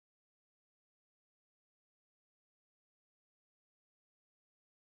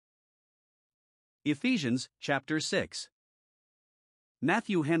Ephesians, chapter 6.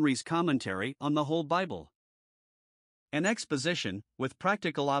 Matthew Henry's Commentary on the Whole Bible. An exposition, with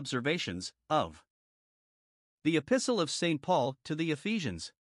practical observations, of the Epistle of St. Paul to the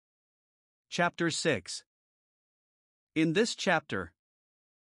Ephesians. Chapter 6. In this chapter,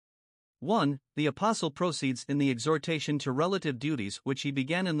 1. The Apostle proceeds in the exhortation to relative duties which he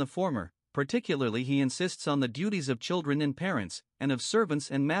began in the former. Particularly, he insists on the duties of children and parents, and of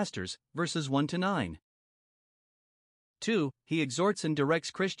servants and masters, verses 1 to 9. 2. He exhorts and directs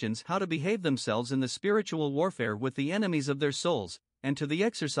Christians how to behave themselves in the spiritual warfare with the enemies of their souls, and to the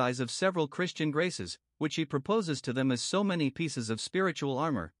exercise of several Christian graces, which he proposes to them as so many pieces of spiritual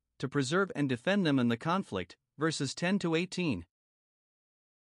armor, to preserve and defend them in the conflict, verses 10 to 18.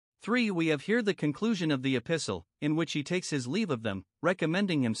 3. We have here the conclusion of the epistle, in which he takes his leave of them,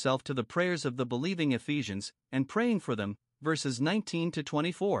 recommending himself to the prayers of the believing Ephesians, and praying for them, verses 19 to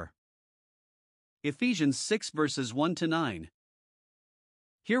 24. Ephesians 6 verses 1 to 9.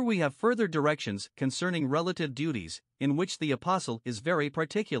 Here we have further directions concerning relative duties, in which the apostle is very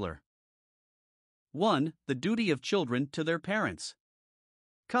particular. 1. The duty of children to their parents.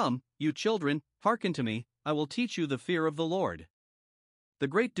 Come, you children, hearken to me, I will teach you the fear of the Lord. The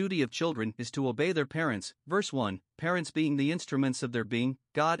great duty of children is to obey their parents, verse 1, parents being the instruments of their being,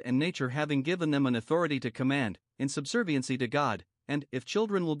 God and nature having given them an authority to command, in subserviency to God, and, if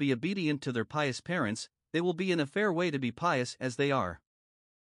children will be obedient to their pious parents, they will be in a fair way to be pious as they are.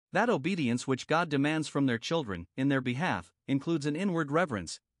 That obedience which God demands from their children, in their behalf, includes an inward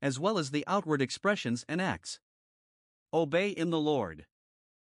reverence, as well as the outward expressions and acts. Obey in the Lord.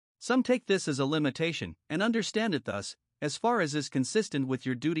 Some take this as a limitation, and understand it thus, as far as is consistent with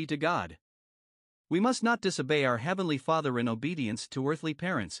your duty to God. We must not disobey our Heavenly Father in obedience to earthly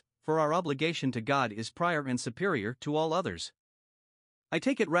parents, for our obligation to God is prior and superior to all others. I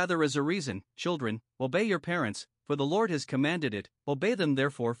take it rather as a reason, children, obey your parents, for the Lord has commanded it, obey them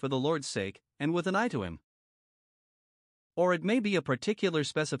therefore for the Lord's sake, and with an eye to Him. Or it may be a particular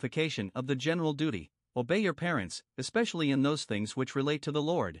specification of the general duty, obey your parents, especially in those things which relate to the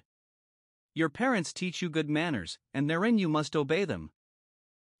Lord. Your parents teach you good manners, and therein you must obey them.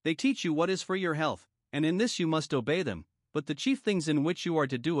 They teach you what is for your health, and in this you must obey them, but the chief things in which you are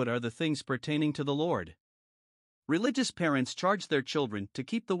to do it are the things pertaining to the Lord. Religious parents charge their children to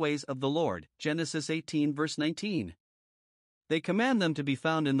keep the ways of the Lord, Genesis 18 verse 19. They command them to be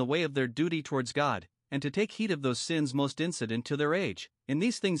found in the way of their duty towards God, and to take heed of those sins most incident to their age. In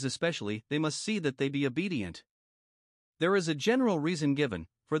these things especially, they must see that they be obedient. There is a general reason given,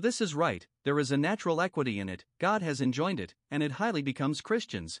 for this is right, there is a natural equity in it, God has enjoined it, and it highly becomes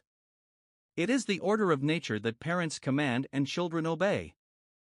Christians. It is the order of nature that parents command and children obey.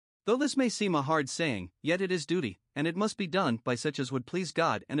 Though this may seem a hard saying, yet it is duty, and it must be done by such as would please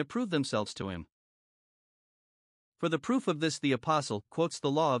God and approve themselves to Him. For the proof of this the Apostle quotes the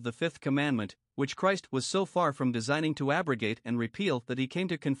law of the fifth commandment, which Christ was so far from designing to abrogate and repeal that He came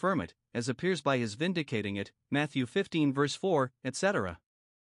to confirm it, as appears by His vindicating it, Matthew 15 verse 4, etc.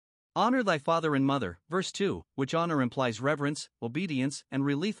 Honor thy father and mother, verse 2, which honor implies reverence, obedience, and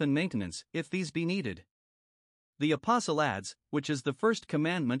relief and maintenance, if these be needed. The Apostle adds, which is the first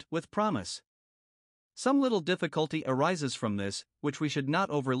commandment with promise. Some little difficulty arises from this, which we should not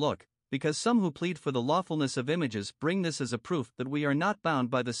overlook, because some who plead for the lawfulness of images bring this as a proof that we are not bound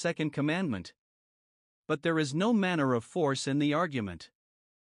by the second commandment. But there is no manner of force in the argument.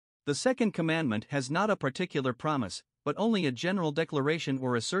 The second commandment has not a particular promise, but only a general declaration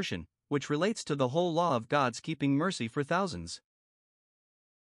or assertion, which relates to the whole law of God's keeping mercy for thousands.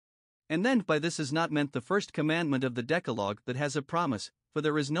 And then by this is not meant the first commandment of the Decalogue that has a promise, for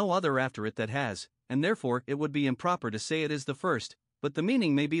there is no other after it that has, and therefore it would be improper to say it is the first, but the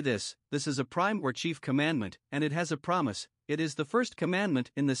meaning may be this is a prime or chief commandment, and it has a promise, it is the first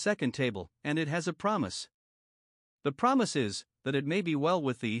commandment in the second table, and it has a promise. The promise is, that it may be well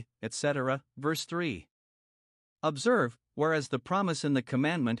with thee, etc., verse 3. Observe, whereas the promise in the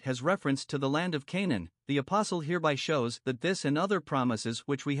commandment has reference to the land of Canaan, the Apostle hereby shows that this and other promises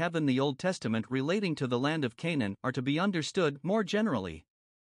which we have in the Old Testament relating to the land of Canaan are to be understood more generally.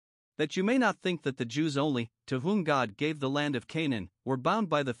 That you may not think that the Jews only, to whom God gave the land of Canaan, were bound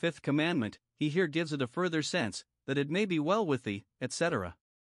by the fifth commandment, he here gives it a further sense, that it may be well with thee, etc.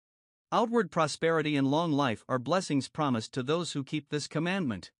 Outward prosperity and long life are blessings promised to those who keep this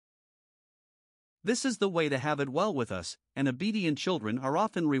commandment. This is the way to have it well with us, and obedient children are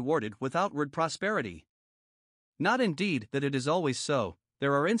often rewarded with outward prosperity. Not indeed that it is always so,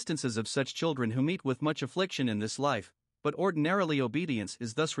 there are instances of such children who meet with much affliction in this life, but ordinarily obedience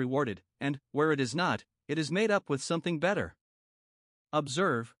is thus rewarded, and, where it is not, it is made up with something better.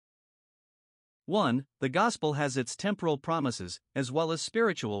 Observe, 1. The gospel has its temporal promises, as well as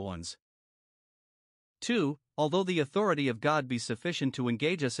spiritual ones. 2. Although the authority of God be sufficient to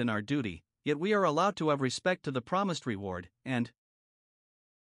engage us in our duty, yet we are allowed to have respect to the promised reward, and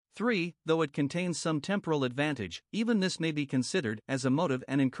 3. Though it contains some temporal advantage, even this may be considered as a motive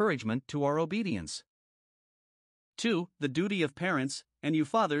and encouragement to our obedience. 2. The duty of parents, and you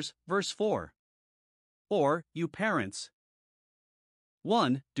fathers, verse 4. Or, you parents.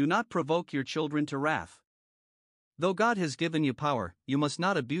 1. Do not provoke your children to wrath. Though God has given you power, you must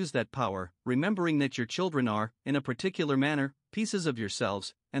not abuse that power, remembering that your children are, in a particular manner, pieces of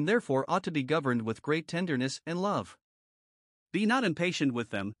yourselves, and therefore ought to be governed with great tenderness and love. Be not impatient with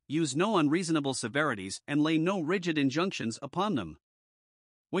them, use no unreasonable severities, and lay no rigid injunctions upon them.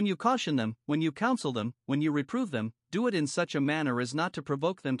 When you caution them, when you counsel them, when you reprove them, do it in such a manner as not to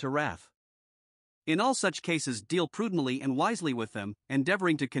provoke them to wrath. In all such cases, deal prudently and wisely with them,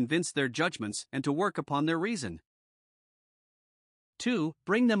 endeavoring to convince their judgments and to work upon their reason. 2.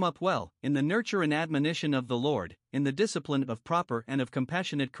 Bring them up well, in the nurture and admonition of the Lord, in the discipline of proper and of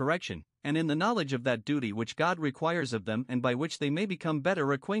compassionate correction, and in the knowledge of that duty which God requires of them and by which they may become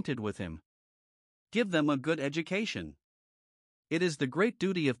better acquainted with Him. Give them a good education. It is the great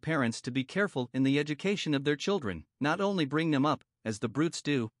duty of parents to be careful in the education of their children, not only bring them up, as the brutes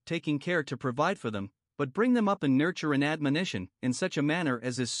do, taking care to provide for them, but bring them up in nurture and admonition, in such a manner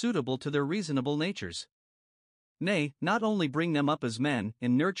as is suitable to their reasonable natures. Nay, not only bring them up as men,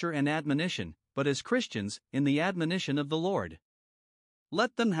 in nurture and admonition, but as Christians, in the admonition of the Lord.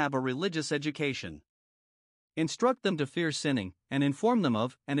 Let them have a religious education. Instruct them to fear sinning, and inform them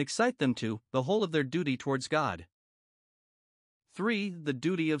of, and excite them to, the whole of their duty towards God. 3. The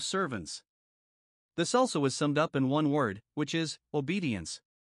duty of servants. This also is summed up in one word, which is, obedience.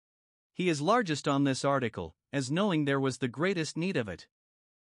 He is largest on this article, as knowing there was the greatest need of it.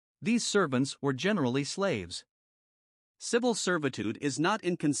 These servants were generally slaves. Civil servitude is not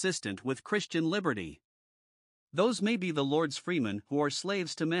inconsistent with Christian liberty. Those may be the Lord's freemen who are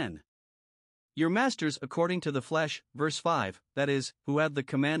slaves to men. Your masters according to the flesh, verse 5, that is, who have the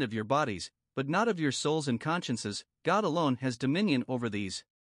command of your bodies, but not of your souls and consciences. God alone has dominion over these.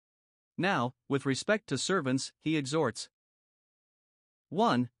 Now, with respect to servants, he exhorts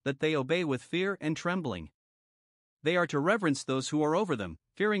 1. That they obey with fear and trembling. They are to reverence those who are over them,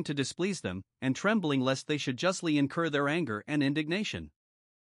 fearing to displease them, and trembling lest they should justly incur their anger and indignation.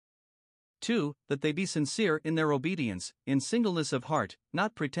 2. That they be sincere in their obedience, in singleness of heart,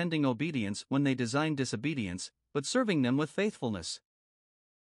 not pretending obedience when they design disobedience, but serving them with faithfulness.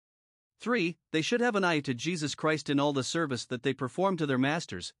 3. They should have an eye to Jesus Christ in all the service that they perform to their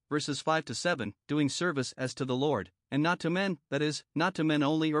masters, verses 5 to 7, doing service as to the Lord, and not to men, that is, not to men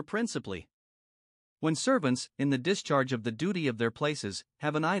only or principally. When servants, in the discharge of the duty of their places,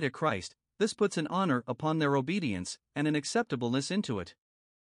 have an eye to Christ, this puts an honor upon their obedience, and an acceptableness into it.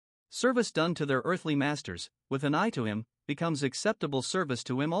 Service done to their earthly masters, with an eye to Him, becomes acceptable service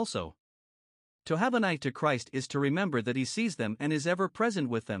to Him also. To have an eye to Christ is to remember that He sees them and is ever present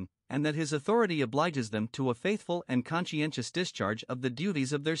with them, and that His authority obliges them to a faithful and conscientious discharge of the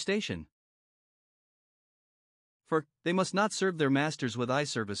duties of their station. For, they must not serve their masters with eye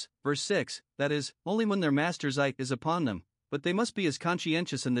service, verse 6, that is, only when their master's eye is upon them, but they must be as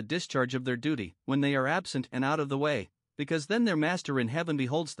conscientious in the discharge of their duty, when they are absent and out of the way, because then their master in heaven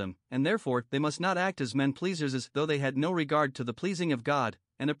beholds them, and therefore they must not act as men pleasers as though they had no regard to the pleasing of God,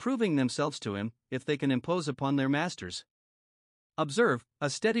 and approving themselves to Him, if they can impose upon their masters. Observe, a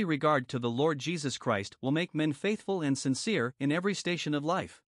steady regard to the Lord Jesus Christ will make men faithful and sincere in every station of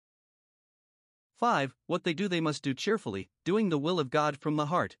life. 5. What they do they must do cheerfully, doing the will of God from the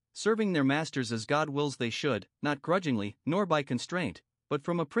heart, serving their masters as God wills they should, not grudgingly, nor by constraint, but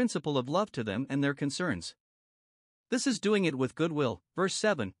from a principle of love to them and their concerns. This is doing it with good will, verse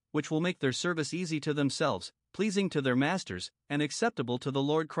 7, which will make their service easy to themselves, pleasing to their masters, and acceptable to the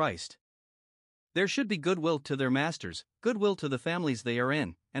Lord Christ. There should be goodwill to their masters, goodwill to the families they are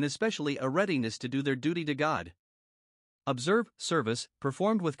in, and especially a readiness to do their duty to God. Observe, service,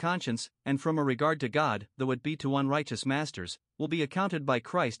 performed with conscience, and from a regard to God, though it be to unrighteous masters, will be accounted by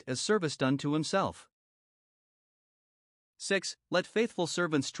Christ as service done to Himself. 6. Let faithful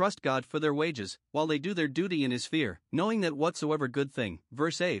servants trust God for their wages, while they do their duty in His fear, knowing that whatsoever good thing,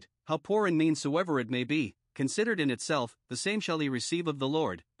 verse 8, how poor and mean soever it may be, considered in itself, the same shall he receive of the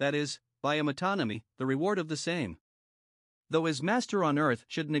Lord, that is, by a metonymy, the reward of the same. Though his master on earth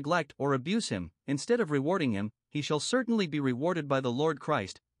should neglect or abuse him, instead of rewarding him, he shall certainly be rewarded by the Lord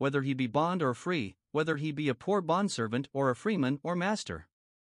Christ, whether he be bond or free, whether he be a poor bondservant or a freeman or master.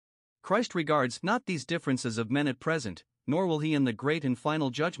 Christ regards not these differences of men at present, nor will He in the great and final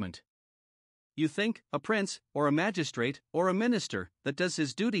judgment. You think a prince, or a magistrate, or a minister, that does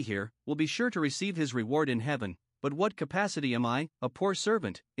his duty here, will be sure to receive his reward in heaven, but what capacity am I, a poor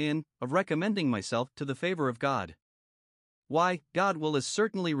servant, in, of recommending myself to the favor of God? Why, God will as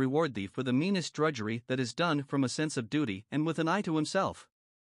certainly reward thee for the meanest drudgery that is done from a sense of duty and with an eye to himself.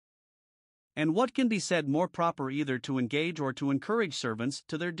 And what can be said more proper either to engage or to encourage servants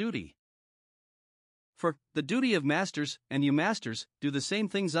to their duty? For the duty of masters, and you masters, do the same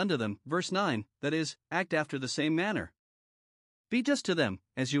things unto them, verse 9, that is, act after the same manner. Be just to them,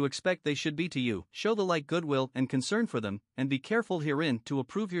 as you expect they should be to you, show the like goodwill and concern for them, and be careful herein to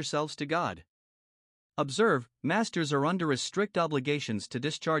approve yourselves to God. Observe, masters are under as strict obligations to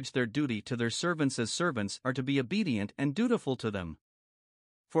discharge their duty to their servants as servants are to be obedient and dutiful to them.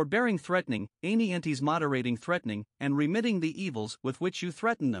 Forbearing threatening, anientes moderating threatening, and remitting the evils with which you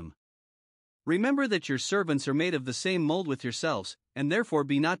threaten them. Remember that your servants are made of the same mold with yourselves, and therefore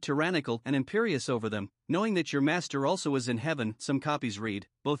be not tyrannical and imperious over them, knowing that your master also is in heaven, some copies read,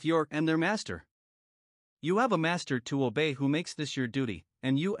 both your and their master. You have a master to obey who makes this your duty,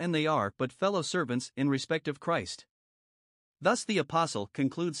 and you and they are but fellow servants in respect of Christ. Thus the apostle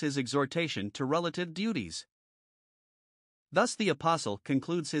concludes his exhortation to relative duties.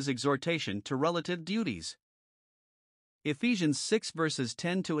 Ephesians 6 verses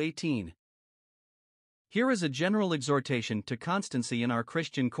 10 to 18. Here is a general exhortation to constancy in our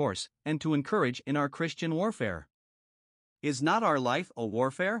Christian course, and to encourage in our Christian warfare. Is not our life a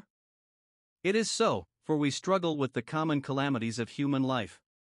warfare? It is so, for we struggle with the common calamities of human life.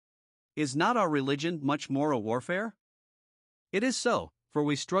 Is not our religion much more a warfare? It is so, for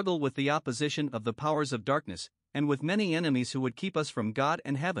we struggle with the opposition of the powers of darkness, and with many enemies who would keep us from God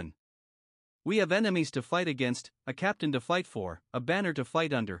and heaven. We have enemies to fight against, a captain to fight for, a banner to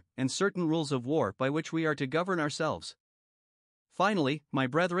fight under, and certain rules of war by which we are to govern ourselves. Finally, my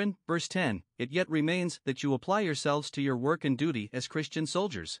brethren, verse 10, it yet remains that you apply yourselves to your work and duty as Christian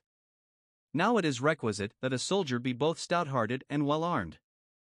soldiers. Now it is requisite that a soldier be both stout-hearted and well-armed.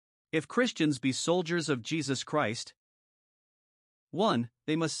 If Christians be soldiers of Jesus Christ, 1.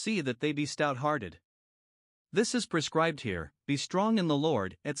 They must see that they be stout-hearted. This is prescribed here, be strong in the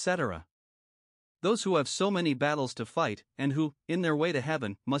Lord, etc. Those who have so many battles to fight, and who, in their way to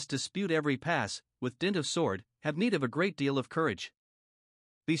heaven, must dispute every pass, with dint of sword, have need of a great deal of courage.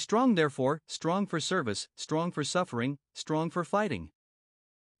 Be strong therefore, strong for service, strong for suffering, strong for fighting.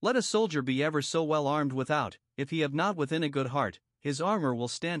 Let a soldier be ever so well armed without, if he have not within a good heart, his armor will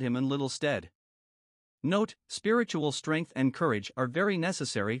stand him in little stead. Note, spiritual strength and courage are very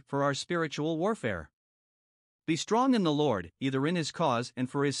necessary for our spiritual warfare. Be strong in the Lord, either in his cause and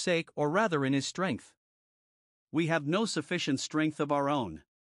for his sake or rather in his strength. We have no sufficient strength of our own.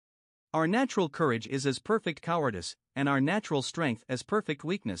 Our natural courage is as perfect cowardice, and our natural strength as perfect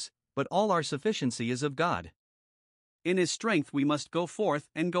weakness, but all our sufficiency is of God. In his strength we must go forth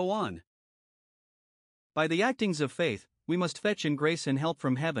and go on. By the actings of faith, we must fetch in grace and help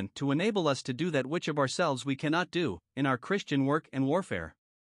from heaven to enable us to do that which of ourselves we cannot do, in our Christian work and warfare.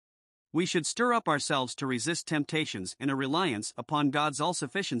 We should stir up ourselves to resist temptations in a reliance upon God's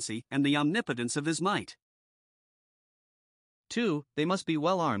all-sufficiency and the omnipotence of his might. 2. They must be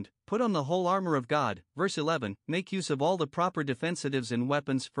well armed, put on the whole armor of God, verse 11, make use of all the proper defensitives and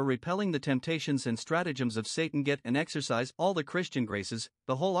weapons for repelling the temptations and stratagems of Satan, get and exercise all the Christian graces,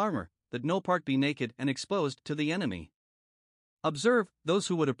 the whole armor, that no part be naked and exposed to the enemy. Observe, those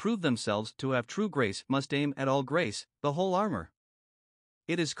who would approve themselves to have true grace must aim at all grace, the whole armor.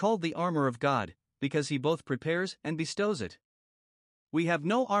 It is called the armor of God, because he both prepares and bestows it. We have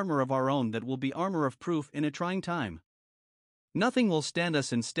no armor of our own that will be armor of proof in a trying time. Nothing will stand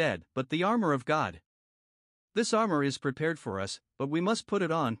us instead but the armor of God. This armor is prepared for us, but we must put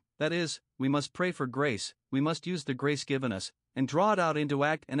it on, that is, we must pray for grace, we must use the grace given us, and draw it out into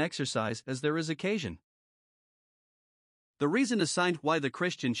act and exercise as there is occasion. The reason assigned why the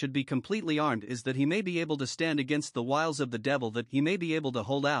Christian should be completely armed is that he may be able to stand against the wiles of the devil, that he may be able to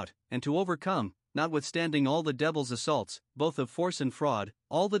hold out, and to overcome, notwithstanding all the devil's assaults, both of force and fraud,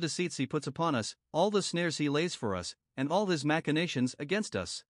 all the deceits he puts upon us, all the snares he lays for us, and all his machinations against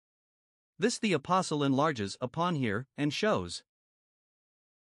us. This the apostle enlarges upon here, and shows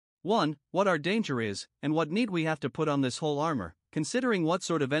 1. What our danger is, and what need we have to put on this whole armor, considering what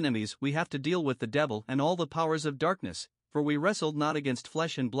sort of enemies we have to deal with, the devil and all the powers of darkness, for we wrestle not against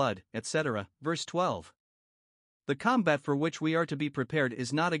flesh and blood, etc. Verse 12. The combat for which we are to be prepared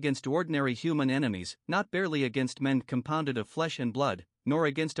is not against ordinary human enemies, not barely against men compounded of flesh and blood, nor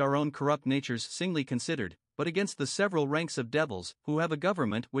against our own corrupt natures singly considered, but against the several ranks of devils who have a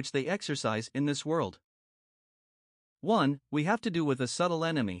government which they exercise in this world. 1. We have to do with a subtle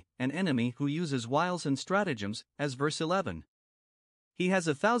enemy, an enemy who uses wiles and stratagems, as verse 11. He has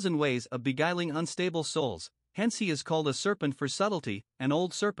 1,000 ways of beguiling unstable souls, hence he is called a serpent for subtlety, an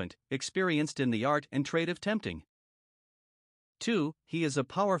old serpent, experienced in the art and trade of tempting. 2. He is a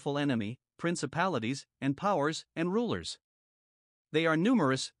powerful enemy, principalities, and powers, and rulers. They are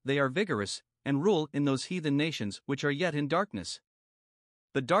numerous, they are vigorous, and rule in those heathen nations which are yet in darkness.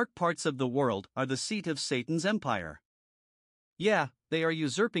 The dark parts of the world are the seat of Satan's empire. Yeah, they are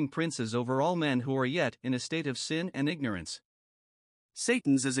usurping princes over all men who are yet in a state of sin and ignorance.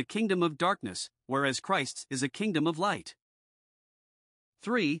 Satan's is a kingdom of darkness, whereas Christ's is a kingdom of light.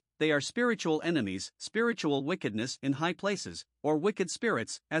 3. They are spiritual enemies, spiritual wickedness in high places, or wicked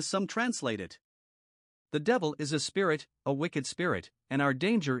spirits, as some translate it. The devil is a spirit, a wicked spirit, and our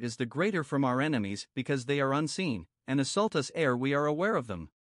danger is the greater from our enemies because they are unseen, and assault us ere we are aware of them.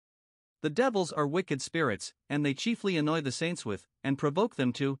 The devils are wicked spirits, and they chiefly annoy the saints with, and provoke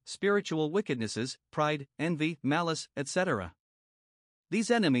them to, spiritual wickednesses, pride, envy, malice, etc.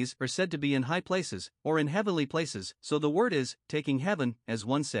 These enemies are said to be in high places, or in heavenly places, so the word is, taking heaven, as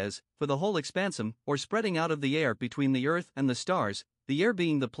one says, for the whole expansum, or spreading out of the air between the earth and the stars, the air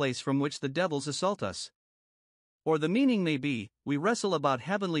being the place from which the devils assault us. Or the meaning may be, we wrestle about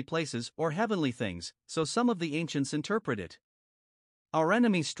heavenly places or heavenly things, so some of the ancients interpret it. Our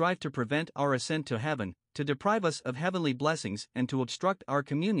enemies strive to prevent our ascent to heaven, to deprive us of heavenly blessings, and to obstruct our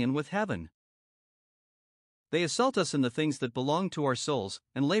communion with heaven. They assault us in the things that belong to our souls,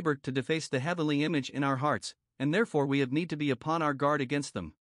 and labor to deface the heavenly image in our hearts, and therefore we have need to be upon our guard against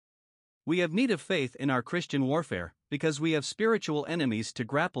them. We have need of faith in our Christian warfare, because we have spiritual enemies to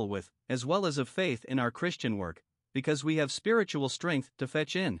grapple with, as well as of faith in our Christian work, because we have spiritual strength to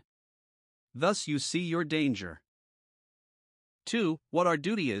fetch in. Thus you see your danger. 2. What our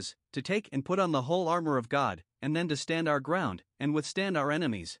duty is, to take and put on the whole armor of God, and then to stand our ground, and withstand our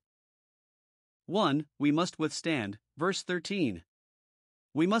enemies. 1. We must withstand, verse 13.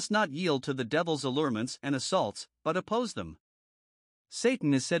 We must not yield to the devil's allurements and assaults, but oppose them.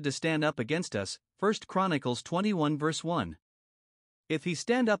 Satan is said to stand up against us, 1 Chronicles 21 verse 1. If he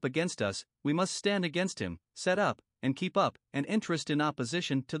stand up against us, we must stand against him, set up, and keep up, an interest in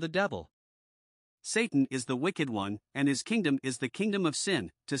opposition to the devil. Satan is the wicked one, and his kingdom is the kingdom of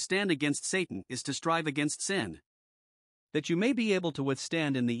sin. To stand against Satan is to strive against sin. That you may be able to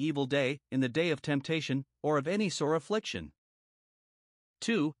withstand in the evil day, in the day of temptation, or of any sore affliction.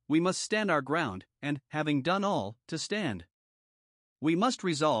 2. We must stand our ground, and, having done all, to stand. We must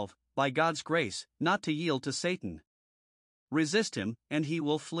resolve, by God's grace, not to yield to Satan. Resist him, and he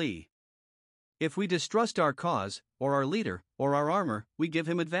will flee. If we distrust our cause, or our leader, or our armor, we give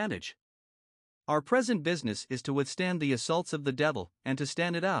him advantage. Our present business is to withstand the assaults of the devil, and to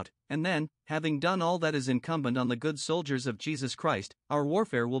stand it out, and then, having done all that is incumbent on the good soldiers of Jesus Christ, our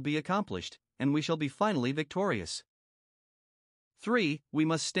warfare will be accomplished, and we shall be finally victorious. 3. We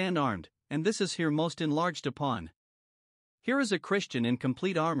must stand armed, and this is here most enlarged upon. Here is a Christian in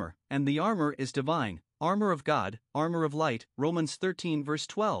complete armor, and the armor is divine, armor of God, armor of light, Romans 13 verse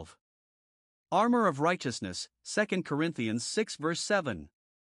 12. Armor of righteousness, 2 Corinthians 6 verse 7.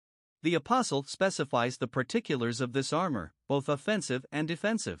 The apostle specifies the particulars of this armor, both offensive and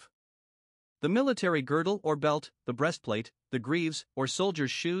defensive. The military girdle or belt, the breastplate, the greaves or soldier's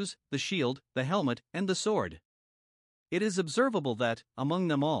shoes, the shield, the helmet, and the sword. It is observable that, among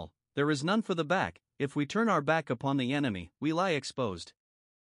them all, there is none for the back. If we turn our back upon the enemy, we lie exposed.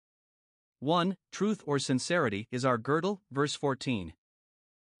 1. Truth or sincerity is our girdle, verse 14.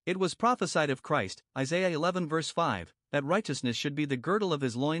 It was prophesied of Christ, Isaiah 11 verse 5, that righteousness should be the girdle of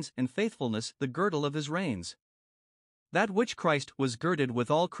his loins and faithfulness the girdle of his reins. That which Christ was girded with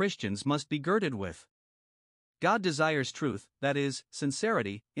all Christians must be girded with. God desires truth, that is,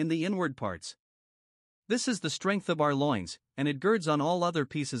 sincerity, in the inward parts. This is the strength of our loins, and it girds on all other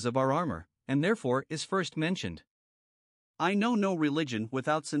pieces of our armor, and therefore is first mentioned. I know no religion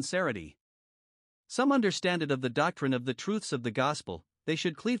without sincerity. Some understand it of the doctrine of the truths of the gospel, they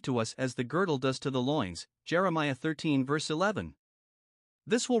should cleave to us as the girdle does to the loins, Jeremiah 13 verse 11.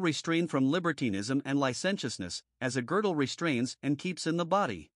 This will restrain from libertinism and licentiousness, as a girdle restrains and keeps in the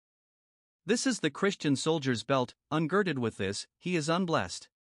body. This is the Christian soldier's belt, ungirded with this, he is unblessed.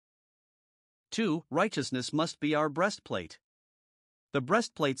 2. Righteousness must be our breastplate. The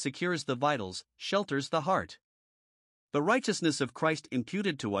breastplate secures the vitals, shelters the heart. The righteousness of Christ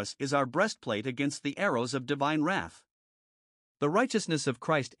imputed to us is our breastplate against the arrows of divine wrath. The righteousness of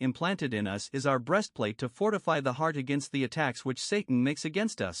Christ implanted in us is our breastplate to fortify the heart against the attacks which Satan makes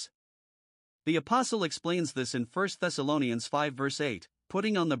against us. The apostle explains this in 1 Thessalonians 5 verse 8,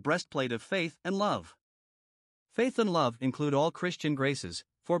 putting on the breastplate of faith and love. Faith and love include all Christian graces,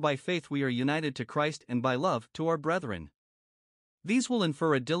 for by faith we are united to Christ and by love to our brethren. These will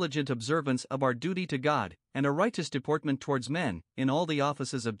infer a diligent observance of our duty to God, and a righteous deportment towards men, in all the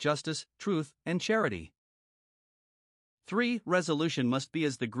offices of justice, truth, and charity. 3. Resolution must be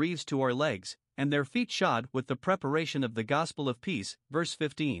as the greaves to our legs, and their feet shod with the preparation of the gospel of peace. Verse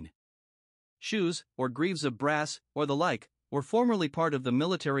 15. Shoes, or greaves of brass, or the like, were formerly part of the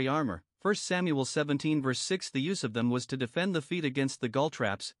military armor. 1 Samuel 17 verse 6. The use of them was to defend the feet against the gall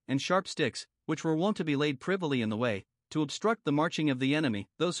traps and sharp sticks, which were wont to be laid privily in the way, to obstruct the marching of the enemy,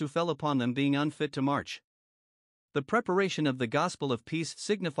 those who fell upon them being unfit to march. The preparation of the gospel of peace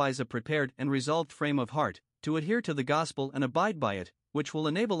signifies a prepared and resolved frame of heart, to adhere to the gospel and abide by it, which will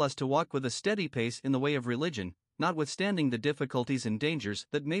enable us to walk with a steady pace in the way of religion, notwithstanding the difficulties and dangers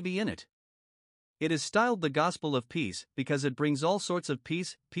that may be in it. It is styled the gospel of peace because it brings all sorts of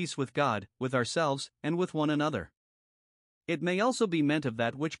peace, peace with God, with ourselves, and with one another. It may also be meant of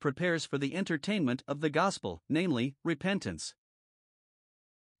that which prepares for the entertainment of the gospel, namely, repentance.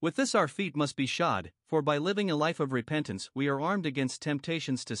 With this our feet must be shod, for by living a life of repentance we are armed against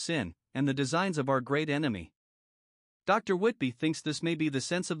temptations to sin, and the designs of our great enemy. Dr. Whitby thinks this may be the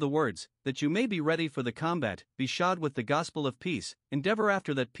sense of the words, that you may be ready for the combat, be shod with the gospel of peace, endeavor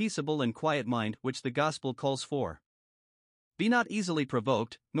after that peaceable and quiet mind which the gospel calls for. Be not easily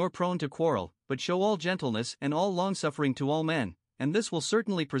provoked, nor prone to quarrel, but show all gentleness and all longsuffering to all men, and this will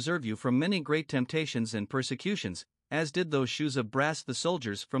certainly preserve you from many great temptations and persecutions, as did those shoes of brass the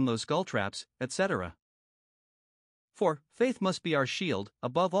soldiers from those gall traps, etc. 4. Faith must be our shield,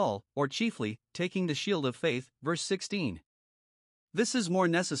 above all, or chiefly, taking the shield of faith. Verse 16. This is more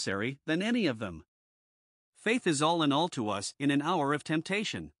necessary than any of them. Faith is all in all to us in an hour of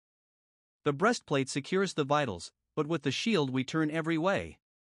temptation. The breastplate secures the vitals, but with the shield we turn every way.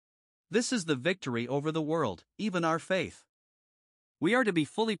 This is the victory over the world, even our faith. We are to be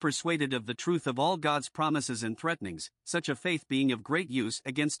fully persuaded of the truth of all God's promises and threatenings, such a faith being of great use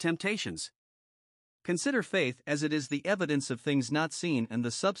against temptations. Consider faith as it is the evidence of things not seen and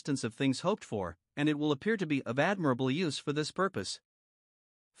the substance of things hoped for, and it will appear to be of admirable use for this purpose.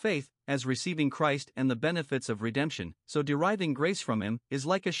 Faith, as receiving Christ and the benefits of redemption, so deriving grace from Him, is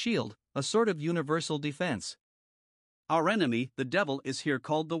like a shield, a sort of universal defense. Our enemy, the devil, is here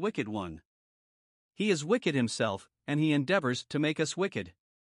called the wicked one. He is wicked himself, and he endeavors to make us wicked.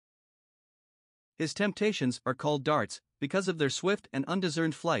 His temptations are called darts, because of their swift and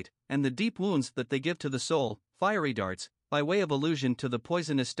undiscerned flight, and the deep wounds that they give to the soul, fiery darts, by way of allusion to the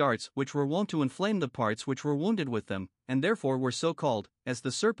poisonous darts which were wont to inflame the parts which were wounded with them, and therefore were so called, as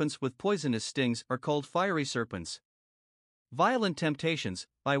the serpents with poisonous stings are called fiery serpents. Violent temptations,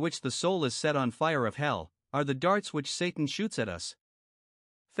 by which the soul is set on fire of hell, are the darts which Satan shoots at us.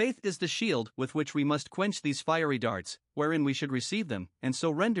 Faith is the shield with which we must quench these fiery darts, wherein we should receive them, and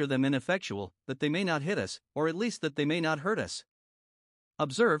so render them ineffectual, that they may not hit us, or at least that they may not hurt us.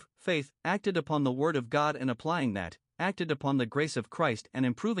 Observe, faith, acted upon the word of God and applying that, acted upon the grace of Christ and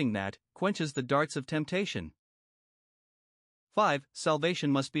improving that, quenches the darts of temptation. 5.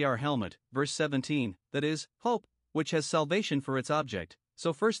 Salvation must be our helmet. Verse 17, that is, hope, which has salvation for its object.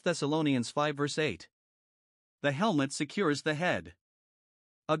 So 1 Thessalonians 5 verse 8. The helmet secures the head.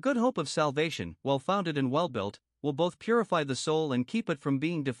 A good hope of salvation, well founded and well built, will both purify the soul and keep it from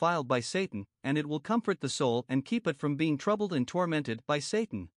being defiled by Satan, and it will comfort the soul and keep it from being troubled and tormented by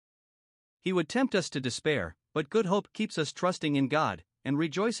Satan. He would tempt us to despair, but good hope keeps us trusting in God and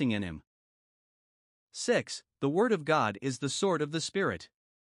rejoicing in Him. 6. The Word of God is the sword of the Spirit.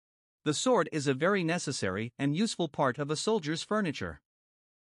 The sword is a very necessary and useful part of a soldier's furniture.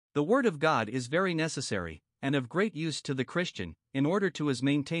 The Word of God is very necessary, and of great use to the Christian, in order to his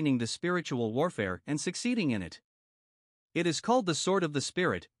maintaining the spiritual warfare and succeeding in it. It is called the sword of the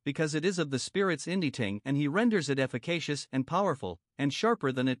Spirit, because it is of the Spirit's inditing, and He renders it efficacious and powerful, and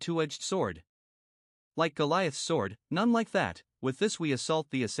sharper than a two-edged sword. Like Goliath's sword, none like that. With this we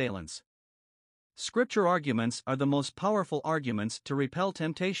assault the assailants. Scripture arguments are the most powerful arguments to repel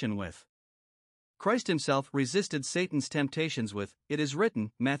temptation with. Christ Himself resisted Satan's temptations with, "It is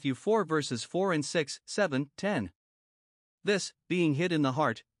written," Matthew 4 verses 4 and 6, 7, 10. This, being hid in the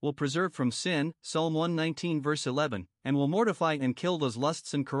heart, will preserve from sin, Psalm 119 verse 11, and will mortify and kill those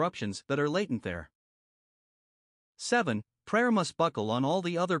lusts and corruptions that are latent there. 7. Prayer must buckle on all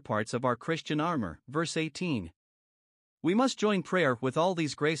the other parts of our Christian armor, verse 18. We must join prayer with all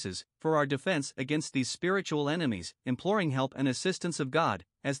these graces, for our defense against these spiritual enemies, imploring help and assistance of God,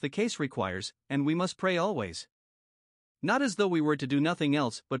 as the case requires, and we must pray always. Not as though we were to do nothing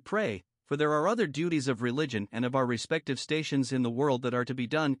else but pray, for there are other duties of religion and of our respective stations in the world that are to be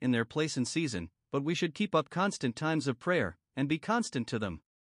done in their place and season, but we should keep up constant times of prayer, and be constant to them.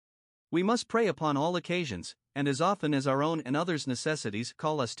 We must pray upon all occasions, and as often as our own and others' necessities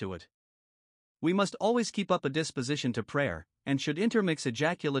call us to it. We must always keep up a disposition to prayer, and should intermix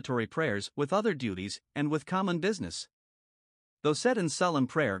ejaculatory prayers with other duties and with common business. Though set and solemn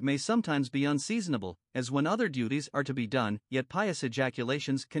prayer may sometimes be unseasonable, as when other duties are to be done, yet pious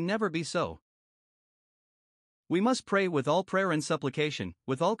ejaculations can never be so. We must pray with all prayer and supplication,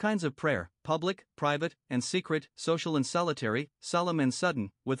 with all kinds of prayer, public, private, and secret, social and solitary, solemn and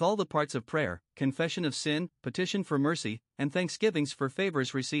sudden, with all the parts of prayer, confession of sin, petition for mercy, and thanksgivings for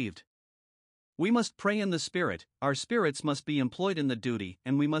favors received. We must pray in the Spirit, our spirits must be employed in the duty,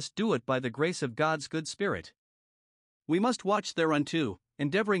 and we must do it by the grace of God's good Spirit. We must watch thereunto,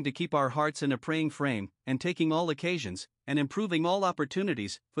 endeavoring to keep our hearts in a praying frame, and taking all occasions, and improving all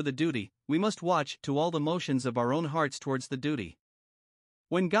opportunities, for the duty. We must watch to all the motions of our own hearts towards the duty.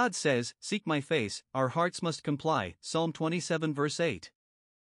 When God says, "Seek my face," our hearts must comply, Psalm 27 verse 8.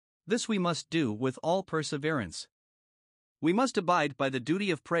 This we must do with all perseverance. We must abide by the duty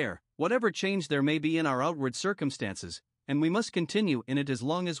of prayer, whatever change there may be in our outward circumstances, and we must continue in it as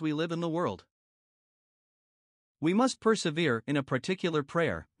long as we live in the world. We must persevere in a particular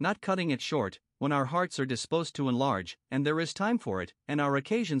prayer, not cutting it short, when our hearts are disposed to enlarge, and there is time for it, and our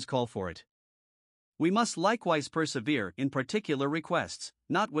occasions call for it. We must likewise persevere in particular requests,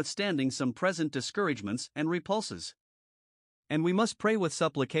 notwithstanding some present discouragements and repulses. And we must pray with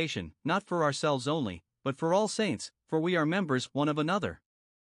supplication, not for ourselves only, but for all saints, for we are members one of another.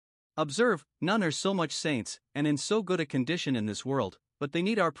 Observe, none are so much saints, and in so good a condition in this world, but they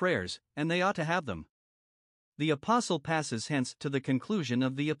need our prayers, and they ought to have them. The Apostle passes hence to the conclusion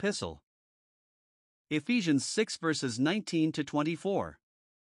of the epistle. Ephesians 6 verses 19 to 24.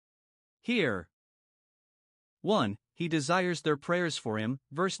 Here, 1. He desires their prayers for him,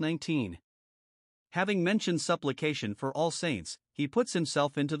 verse 19. Having mentioned supplication for all saints, he puts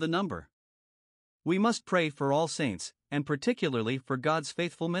himself into the number. We must pray for all saints, and particularly for God's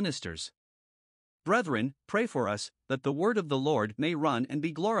faithful ministers. Brethren, pray for us, that the word of the Lord may run and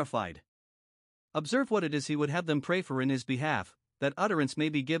be glorified. Observe what it is he would have them pray for in his behalf: that utterance may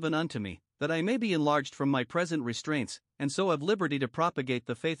be given unto me, that I may be enlarged from my present restraints, and so have liberty to propagate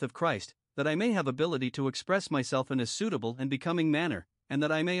the faith of Christ, that I may have ability to express myself in a suitable and becoming manner, and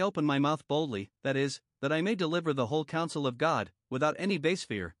that I may open my mouth boldly, that is, that I may deliver the whole counsel of God, without any base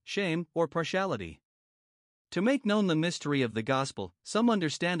fear, shame, or partiality. To make known the mystery of the gospel, some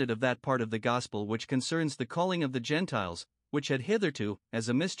understand it of that part of the gospel which concerns the calling of the Gentiles, which had hitherto, as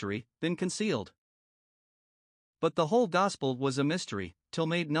a mystery, been concealed. But the whole gospel was a mystery, till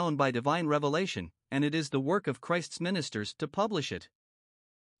made known by divine revelation, and it is the work of Christ's ministers to publish it.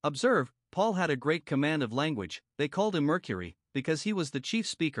 Observe, Paul had a great command of language. They called him Mercury, because he was the chief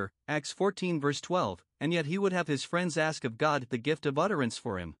speaker, Acts 14 verse 12, and yet he would have his friends ask of God the gift of utterance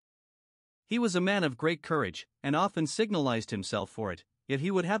for him. He was a man of great courage, and often signalized himself for it, yet he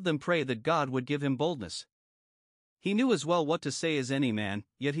would have them pray that God would give him boldness. He knew as well what to say as any man,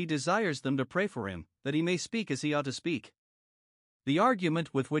 yet he desires them to pray for him, that he may speak as he ought to speak. The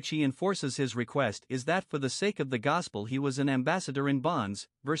argument with which he enforces his request is that for the sake of the gospel he was an ambassador in bonds,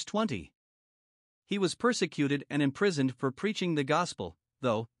 verse 20. He was persecuted and imprisoned for preaching the gospel,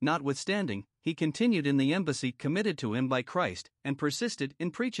 though, notwithstanding, he continued in the embassy committed to him by Christ, and persisted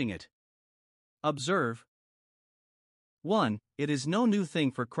in preaching it. Observe. 1. It is no new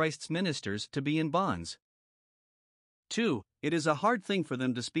thing for Christ's ministers to be in bonds. 2. It is a hard thing for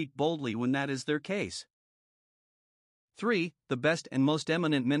them to speak boldly when that is their case. 3. The best and most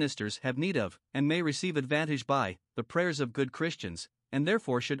eminent ministers have need of, and may receive advantage by, the prayers of good Christians, and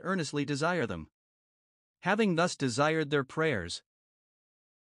therefore should earnestly desire them. Having thus desired their prayers.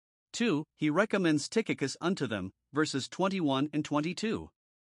 2. He recommends Tychicus unto them, verses 21 and 22.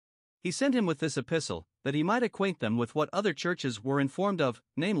 He sent him with this epistle, that he might acquaint them with what other churches were informed of,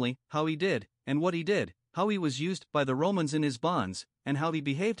 namely, how he did, and what he did, how he was used by the Romans in his bonds, and how he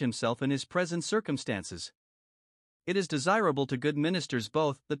behaved himself in his present circumstances. It is desirable to good ministers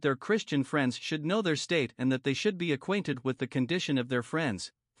both that their Christian friends should know their state and that they should be acquainted with the condition of their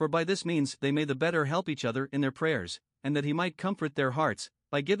friends, for by this means they may the better help each other in their prayers, and that he might comfort their hearts,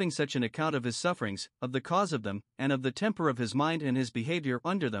 by giving such an account of his sufferings, of the cause of them, and of the temper of his mind and his behavior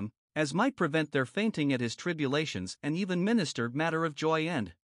under them, as might prevent their fainting at his tribulations and even minister matter of joy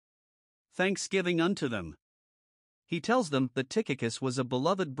and thanksgiving unto them. He tells them that Tychicus was a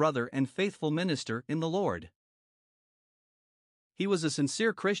beloved brother and faithful minister in the Lord. He was a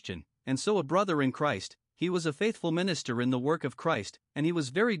sincere Christian, and so a brother in Christ. He was a faithful minister in the work of Christ, and he was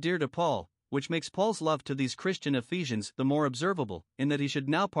very dear to Paul, which makes Paul's love to these Christian Ephesians the more observable, in that he should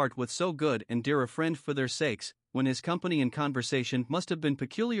now part with so good and dear a friend for their sakes, when his company and conversation must have been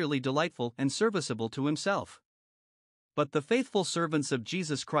peculiarly delightful and serviceable to himself. But the faithful servants of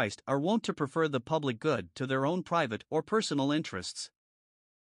Jesus Christ are wont to prefer the public good to their own private or personal interests.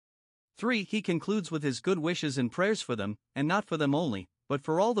 3. He concludes with his good wishes and prayers for them, and not for them only, but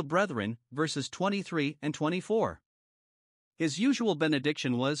for all the brethren, verses 23 and 24. His usual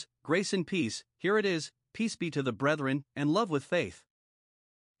benediction was, grace and peace. Here it is, peace be to the brethren, and love with faith.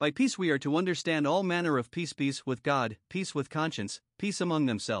 By peace we are to understand all manner of peace with God, peace with conscience, peace among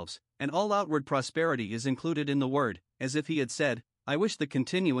themselves, and all outward prosperity is included in the word, as if he had said, I wish the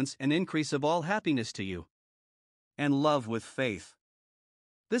continuance and increase of all happiness to you. And love with faith.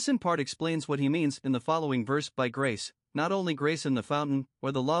 This in part explains what he means in the following verse by grace, not only grace in the fountain,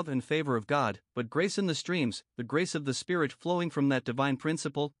 or the love and favor of God, but grace in the streams, the grace of the Spirit flowing from that divine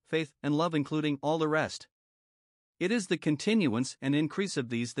principle, faith and love including all the rest. It is the continuance and increase of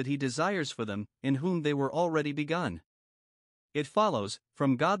these that he desires for them, in whom they were already begun. It follows,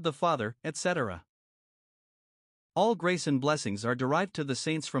 from God the Father, etc. All grace and blessings are derived to the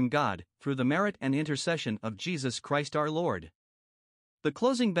saints from God, through the merit and intercession of Jesus Christ our Lord. The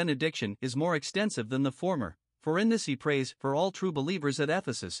closing benediction is more extensive than the former, for in this he prays for all true believers at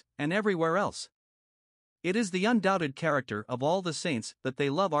Ephesus, and everywhere else. It is the undoubted character of all the saints that they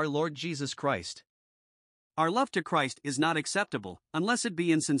love our Lord Jesus Christ. Our love to Christ is not acceptable, unless it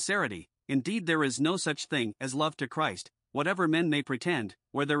be in sincerity. Indeed, there is no such thing as love to Christ, whatever men may pretend,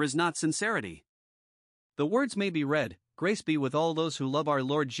 where there is not sincerity. The words may be read, grace be with all those who love our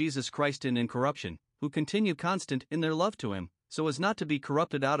Lord Jesus Christ in incorruption, who continue constant in their love to him, so as not to be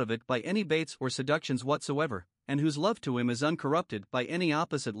corrupted out of it by any baits or seductions whatsoever, and whose love to him is uncorrupted by any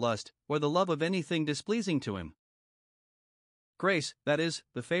opposite lust, or the love of anything displeasing to him. Grace, that is,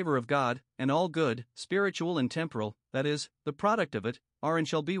 the favor of God, and all good, spiritual and temporal, that is, the product of it, are and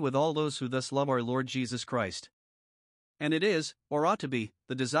shall be with all those who thus love our Lord Jesus Christ. And it is, or ought to be,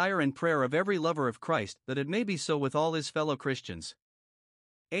 the desire and prayer of every lover of Christ that it may be so with all his fellow Christians.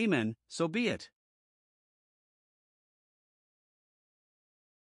 Amen, so be it.